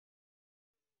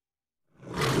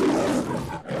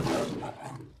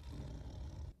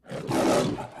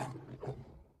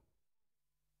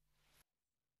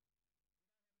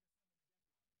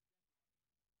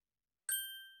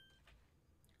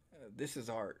This is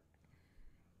art.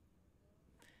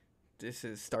 This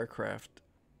is StarCraft.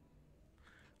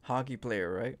 Hockey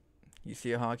player, right? You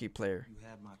see a hockey player. You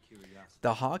have my curiosity,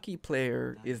 The hockey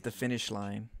player and I is the have your finish attention.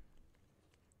 line.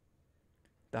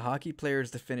 The hockey player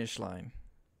is the finish line.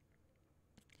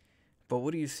 But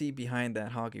what do you see behind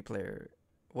that hockey player?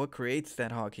 What creates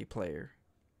that hockey player?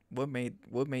 What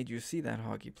made you see that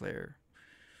hockey player?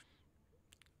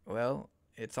 Well,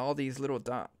 it's all these little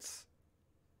dots.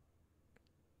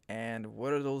 And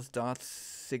what do those dots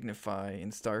signify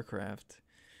in StarCraft?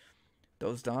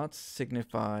 Those dots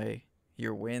signify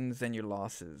your wins and your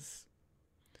losses.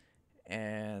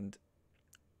 And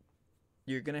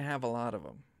you're going to have a lot of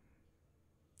them.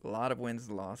 A lot of wins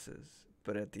and losses.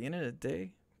 But at the end of the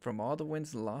day, from all the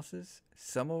wins and losses,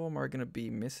 some of them are going to be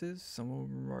misses, some of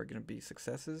them are going to be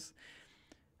successes.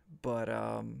 But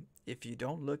if you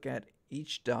don't look at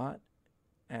each dot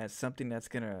as something that's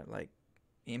going to like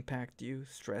impact you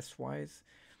stress wise,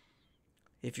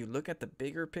 if you look at the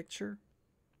bigger picture,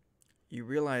 you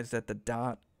realize that the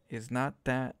dot is not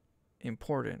that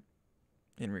important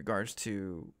in regards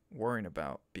to worrying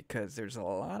about because there's a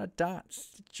lot of dots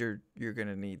that you're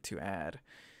gonna need to add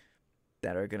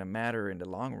that are gonna matter in the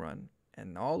long run,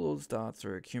 and all those dots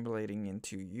are accumulating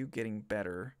into you getting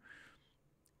better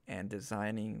and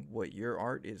designing what your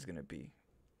art is gonna be.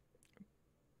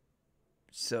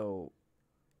 So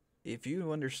if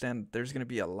you understand there's gonna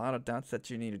be a lot of dots that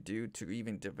you need to do to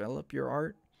even develop your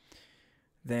art,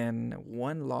 then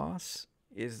one loss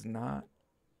is not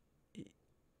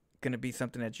going to be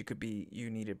something that you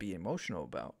need to be emotional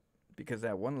about because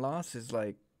that one loss is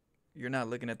like you're not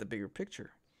looking at the bigger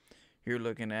picture. You're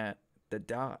looking at the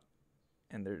dot,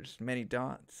 and there's many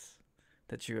dots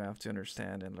that you have to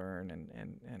understand and learn,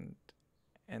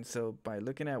 and so by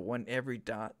looking at one every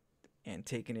dot and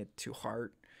taking it to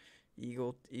heart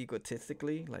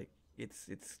egotistically, like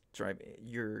it's driving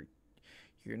you're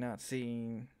not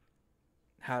seeing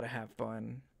how to have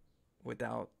fun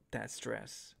without that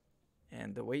stress.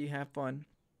 And the way you have fun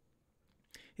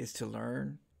is to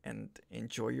learn and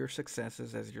enjoy your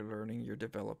successes as you're learning, you're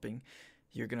developing.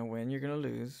 You're going to win, you're going to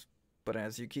lose, but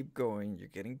as you keep going, you're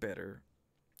getting better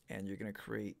and you're going to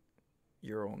create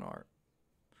your own art.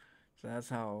 So that's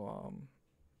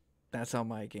how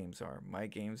my games are. My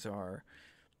games are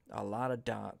a lot of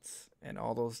dots, and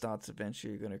all those dots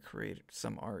eventually are going to create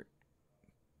some art.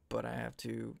 But I have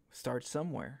to start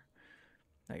somewhere.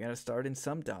 I gotta start in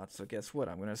some dots. So guess what?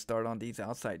 I'm gonna start on these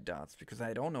outside dots because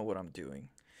I don't know what I'm doing.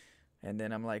 And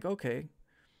then I'm like, okay,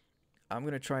 I'm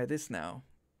gonna try this now.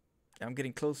 I'm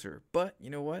getting closer. But you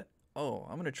know what? Oh,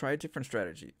 I'm gonna try a different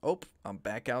strategy. Oh, I'm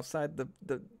back outside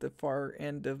the far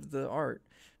end of the art.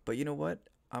 But you know what?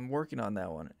 I'm working on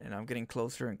that one and I'm getting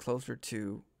closer and closer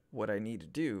to what I need to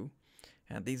do.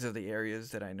 And these are the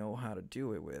areas that I know how to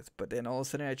do it with. But then all of a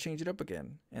sudden I change it up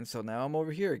again. And so now I'm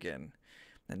over here again.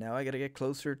 And now I got to get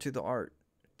closer to the art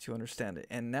to understand it.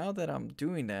 And now that I'm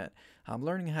doing that, I'm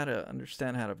learning how to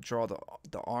understand how to draw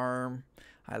the arm.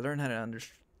 I learn how to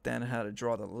understand how to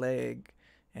draw the leg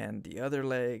and the other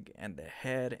leg and the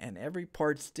head, and every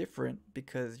part's different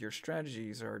because your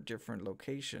strategies are different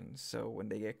locations. So when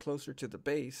they get closer to the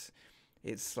base,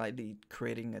 it's slightly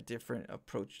creating a different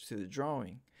approach to the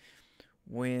drawing.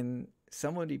 When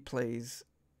somebody plays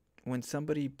when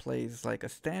somebody plays like a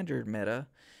standard meta,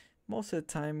 most of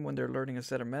the time when they're learning a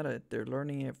set of meta, they're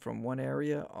learning it from one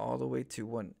area all the way to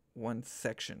one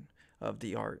section of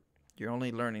the art. You're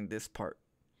only learning this part,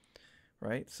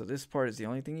 right? So this part is the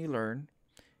only thing you learn,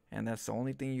 and that's the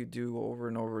only thing you do over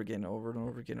and over again, over and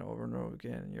over again, over and over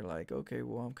again. And you're like, okay,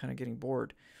 well, I'm kind of getting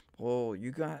bored. Well,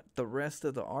 you got the rest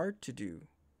of the art to do.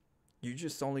 You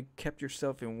just only kept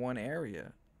yourself in one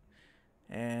area.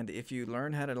 And if you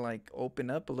learn how to like open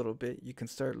up a little bit, you can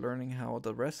start learning how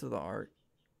the rest of the art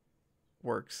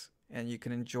works, and you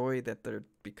can enjoy that there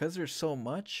because there's so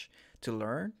much to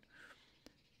learn.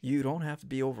 You don't have to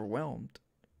be overwhelmed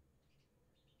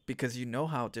because you know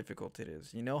how difficult it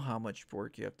is. You know how much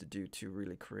work you have to do to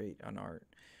really create an art.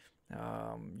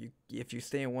 If you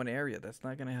stay in one area, that's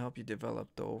not going to help you develop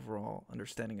the overall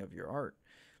understanding of your art.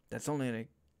 That's only going to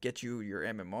get you your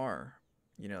MMR.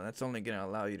 That's only going to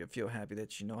allow you to feel happy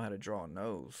that you know how to draw a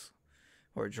nose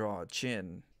or draw a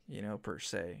chin, per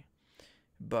se.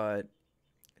 But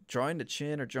drawing the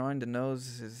chin or drawing the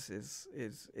nose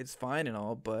is fine and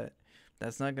all, but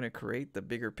that's not going to create the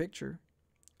bigger picture.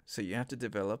 So you have to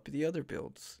develop the other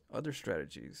builds, other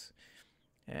strategies.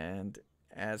 And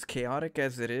as chaotic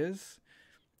as it is,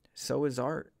 so is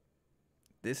art.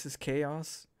 This is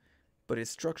chaos, but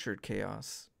it's structured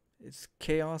chaos. It's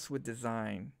chaos with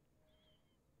design.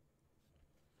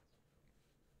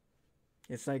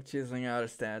 It's like chiseling out a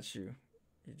statue.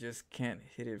 You just can't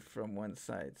hit it from one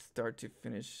side, start to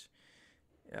finish.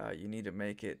 You need to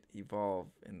make it evolve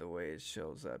in the way it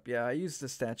shows up. Yeah, I use the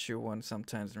statue one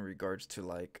sometimes in regards to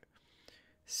like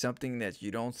something that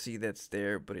you don't see that's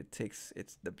there, but it takes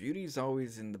it's the beauty is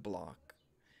always in the block,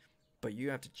 but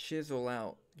you have to chisel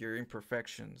out your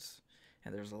imperfections,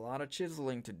 and there's a lot of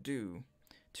chiseling to do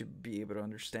to be able to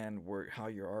understand where how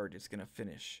your art is gonna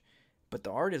finish. But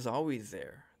the art is always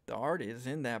there. The art is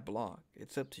in that block.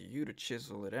 It's up to you to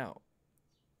chisel it out.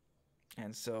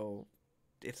 And so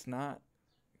it's not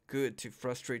good to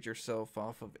frustrate yourself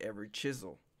off of every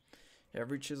chisel.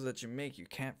 Every chisel that you make, you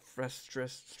can't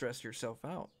stress yourself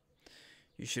out.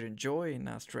 You should enjoy and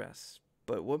not stress.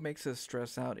 But what makes us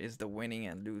stress out is the winning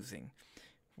and losing.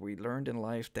 We learned in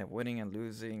life that winning and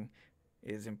losing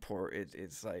is important.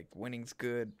 It's like winning's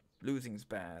good, losing's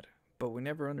bad. But we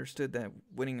never understood that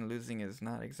winning and losing is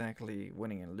not exactly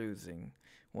winning and losing.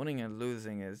 Winning and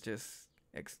losing is just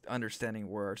understanding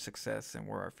where our success and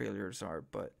where our failures are.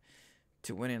 But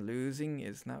to win and losing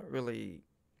is not really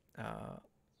uh,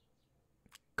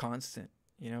 constant.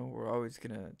 You know, we're always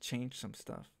gonna change some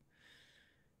stuff.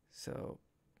 So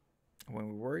when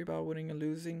we worry about winning and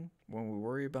losing, when we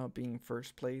worry about being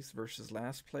first place versus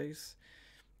last place,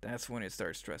 that's when it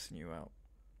starts stressing you out.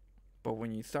 But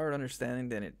when you start understanding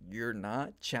that you're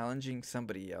not challenging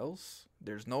somebody else,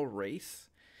 there's no race,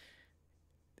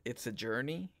 it's a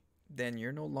journey, then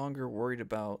you're no longer worried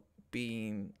about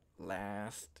being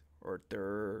last or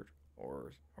third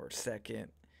or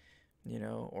second, you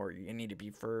know, or you need to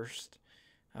be first.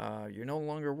 You're no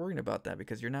longer worrying about that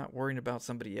because you're not worrying about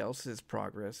somebody else's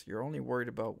progress. You're only worried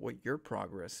about what your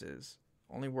progress is.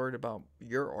 Only worried about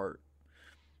your art.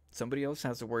 Somebody else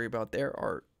has to worry about their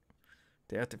art.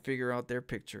 They have to figure out their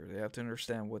picture. They have to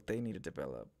understand what they need to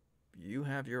develop. You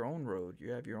have your own road.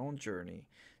 You have your own journey.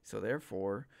 So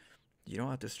therefore, you don't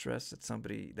have to stress that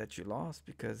somebody that you lost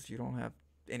because you don't have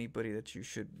anybody that you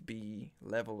should be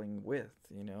leveling with,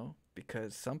 you know?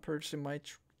 Because some person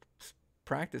might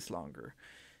practice longer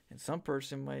and some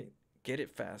person might get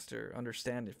it faster,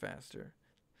 understand it faster.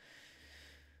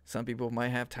 Some people might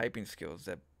have typing skills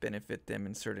that benefit them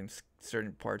in certain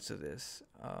parts of this.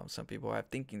 Some people have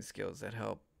thinking skills that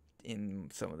help in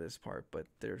some of this part, but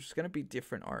there's gonna be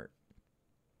different art,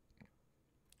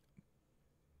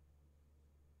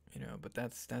 you know. But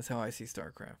that's how I see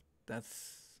StarCraft.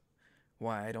 That's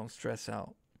why I don't stress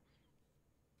out.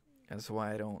 That's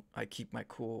why I keep my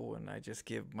cool and I just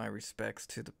give my respects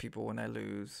to the people when I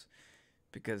lose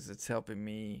because it's helping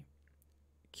me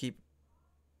keep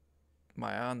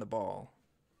my eye on the ball.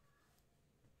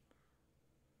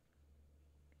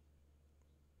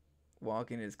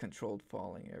 Walking is controlled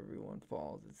falling. Everyone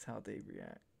falls. It's how they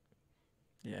react.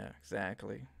 Yeah,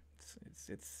 exactly.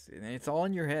 And it's all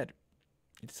in your head.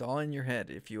 It's all in your head.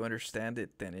 If you understand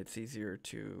it, then it's easier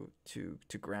to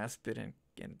grasp it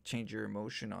and change your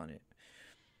emotion on it.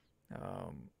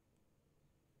 Um,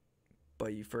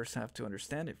 but you first have to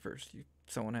understand it first.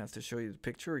 Someone has to show you the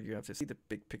picture, or you have to see the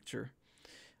big picture.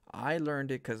 I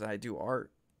learned it because I do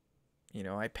art. You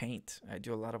know, I paint. I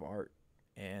do a lot of art,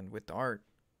 and with art,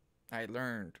 I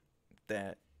learned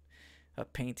that a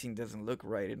painting doesn't look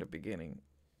right in the beginning,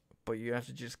 but you have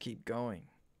to just keep going,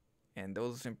 and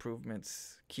those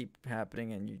improvements keep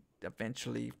happening, and you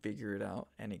eventually figure it out,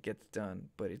 and it gets done.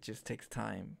 But it just takes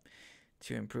time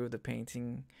to improve the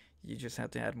painting. You just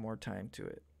have to add more time to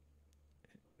it.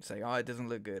 Say, oh, it doesn't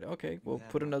look good. Okay, well,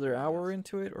 put another hour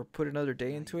into it or put another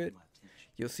day into it.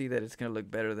 You'll see that it's going to look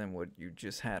better than what you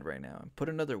just had right now. And put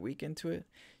another week into it.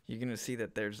 You're going to see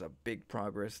that there's a big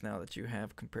progress now that you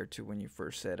have compared to when you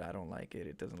first said, I don't like it.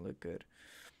 It doesn't look good.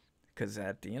 Because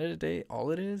at the end of the day,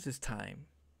 all it is time.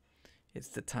 It's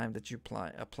the time that you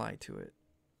apply to it.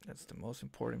 That's the most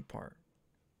important part.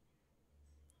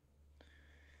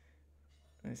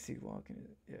 I see walking.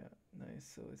 Yeah,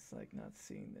 nice. So it's like not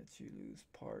seeing that you lose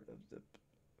part of the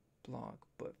block,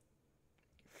 but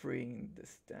freeing the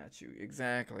statue.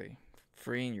 Exactly.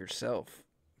 Freeing yourself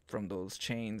from those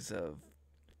chains of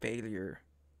failure,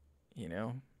 you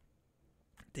know?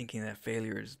 Thinking that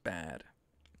failure is bad.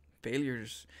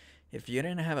 Failures, if you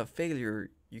didn't have a failure,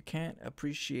 you can't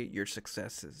appreciate your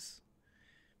successes.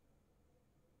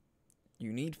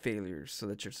 You need failures so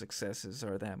that your successes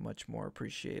are that much more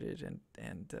appreciated,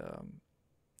 and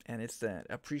it's that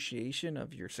appreciation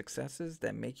of your successes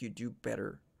that make you do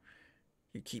better.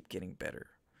 You keep getting better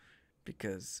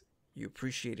because you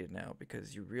appreciate it now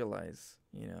because you realize,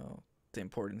 you know, the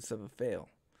importance of a fail,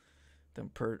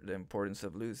 the importance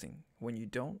of losing. When you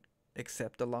don't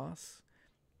accept a loss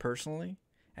personally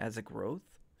as a growth,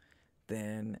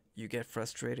 then you get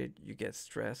frustrated, you get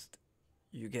stressed,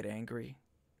 you get angry.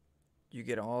 You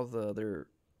get all the other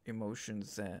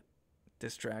emotions that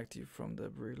distract you from the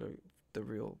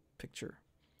real picture.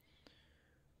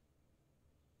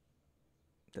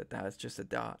 That's just a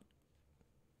dot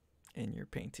in your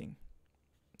painting,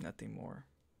 nothing more.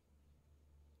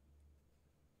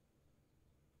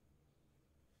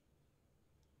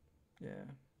 Yeah.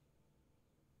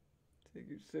 Take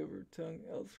your silver tongue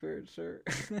elsewhere, sir.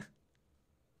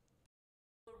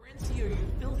 Laurencio, you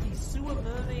filthy sewer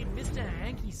mermaid, Mr.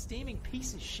 Hanky, steaming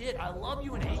piece of shit. I love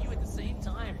you and hate you at the same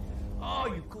time. Oh,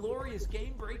 you glorious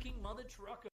game-breaking mother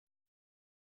trucker.